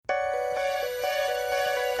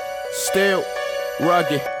Still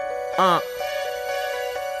rugged,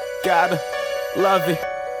 gotta love it,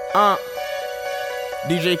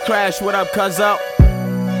 DJ Crash, what up, cuzzo?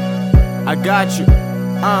 I got you,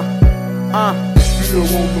 Still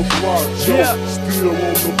on the block, yo. Yeah. Still on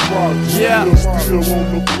the block, Yeah. Still on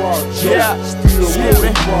the block, yo. Yeah. Still on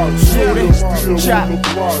the block, Shoot it. Still Chop. on the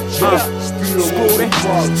block, yo. Yeah. Still Shoot on the it.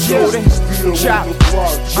 block, yo. Shoot it. Still Chop. on the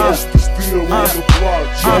block, yo. Still on the block,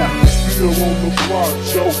 yo. Still on the block,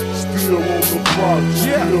 yo. Still on the block,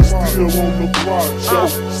 Yeah. Still on the block, yo.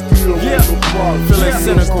 Still on Yeah. the block, Feeling yo.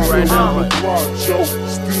 cynical right now, On the but block, yo.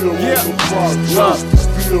 Still Yeah. on the block, yo. Look.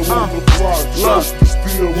 Still on the block, yo. Look.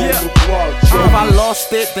 Still on Yeah. the block, yo. If I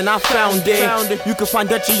lost it, then I found it. You can find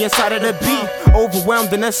Dutchie inside of the beat.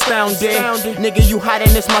 Overwhelmed and astounded. Nigga, you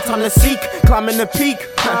hiding, it's my time to seek. Climbing the peak.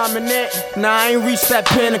 Climbing it. Nah, I ain't reached that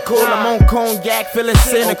pinnacle. I'm on cognac, feeling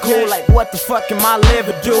cynical. Okay. Like, what the fuck am I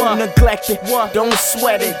living do? Neglected. Don't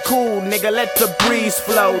sweat it. Cool, nigga, let the breeze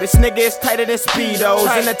flow. This nigga is tighter than Speedos.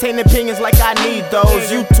 Entertain opinions like I need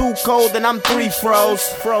those. You too cold and I'm 3 froze.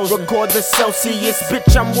 Record the Celsius,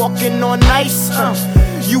 bitch, I'm walking on ice.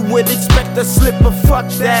 You would expect a slip, but fuck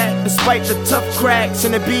that. Despite the tough cracks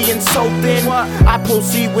and it being so thin, I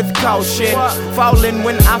proceed with caution. Falling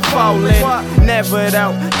when I fall in, never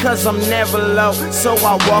doubt, cause I'm never low. So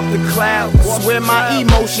I walk the clouds where my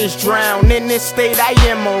emotions drown. In this state I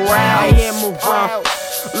am aroused.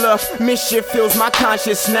 Look, mischief fills my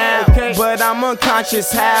conscience now, but I'm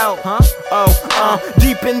unconscious how?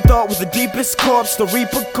 Deep in thought with the deepest corpse. The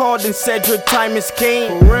Reaper called and said your time is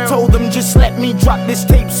came. Told them just let me drop this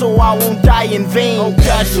tape so I won't die in vain.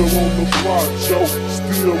 Got you. Still on the block, yo.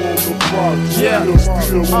 Still on the block, Yeah.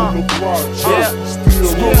 Still on the block, Yeah. Still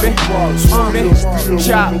on Screw the it. block, Screw it. Still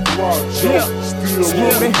Chop. on the block, Yeah. Still Screw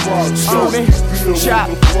on the it. block, Screw it. Still Chop.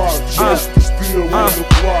 on the block, Still on the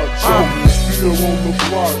block, Still on the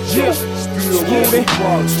block, Yeah. Still on Screw the it.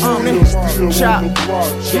 block, Screw it. Still Chop. on the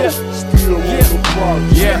block, Yeah. Still on Yeah. the block,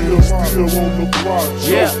 Yeah. Still on the block,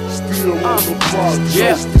 Yeah. Still on the block,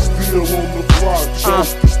 Yeah. Still on the block,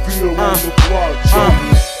 Still on the block,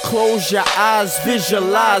 Close your eyes,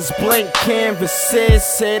 visualize blank canvases.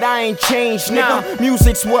 Said I ain't changed, nigga.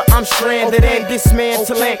 Music's what I'm stranded in,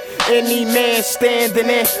 dismantling. Any man standing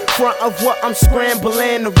in front of what I'm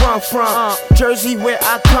scrambling to run from. Jersey, where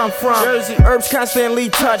I come from. Herbs constantly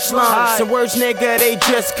touch lungs. And words, nigga, they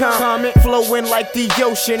just come. Flowing like the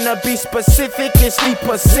ocean. To be specific, it's the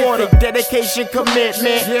Pacific. Dedication,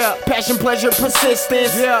 commitment. Passion, pleasure,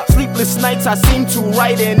 persistence. Sleepless nights, I seem to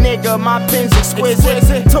write it, nigga. My pen's exquisite.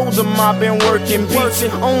 Told them I've been working beats.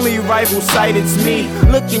 Only rival sight, it's me.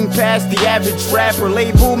 Looking past the average rapper,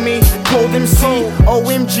 label me Cold MC,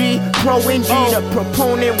 OMG, Pro NG. The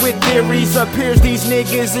proponent with theories appears these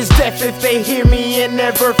niggas is deaf if they hear me and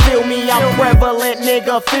never feel me. I'm prevalent,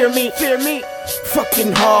 nigga, fear me.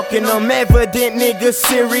 Fucking hawking them, evident nigga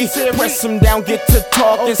serious. Press them down, get to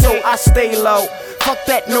talking, so I stay low. Fuck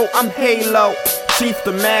that, no, I'm Halo. Chief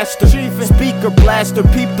the master, speaker blaster,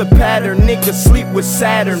 peep the pattern. Niggas sleep with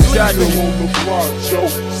Saturn. Judge. Still on the block, yo.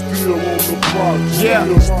 Still on the block, Yeah.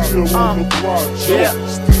 Still on the block, Yeah.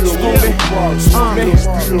 Still on the block,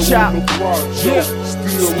 Still Chop. on the block, Yeah.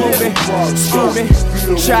 Still on the block, Screw it.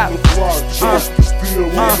 Still Chop. on the block, Still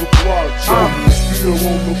on the block, Still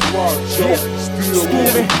on the block, Yeah. Still on Screw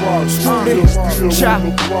the it. block, Screw it. Still Chop. on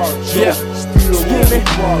the block, Yeah. Still on Screw the it.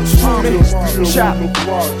 block, Screw it. Still Chop. on the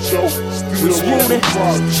block, We Still screw on the it.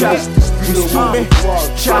 block, Chop. We Still screw on the it. block,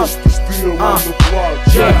 Chop. Still on the block,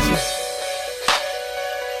 Yeah.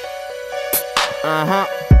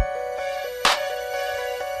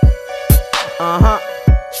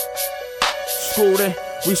 Screwed in,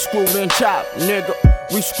 we screwed in chop, nigga.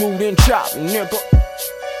 We screwed in chop, nigga.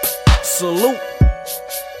 Salute.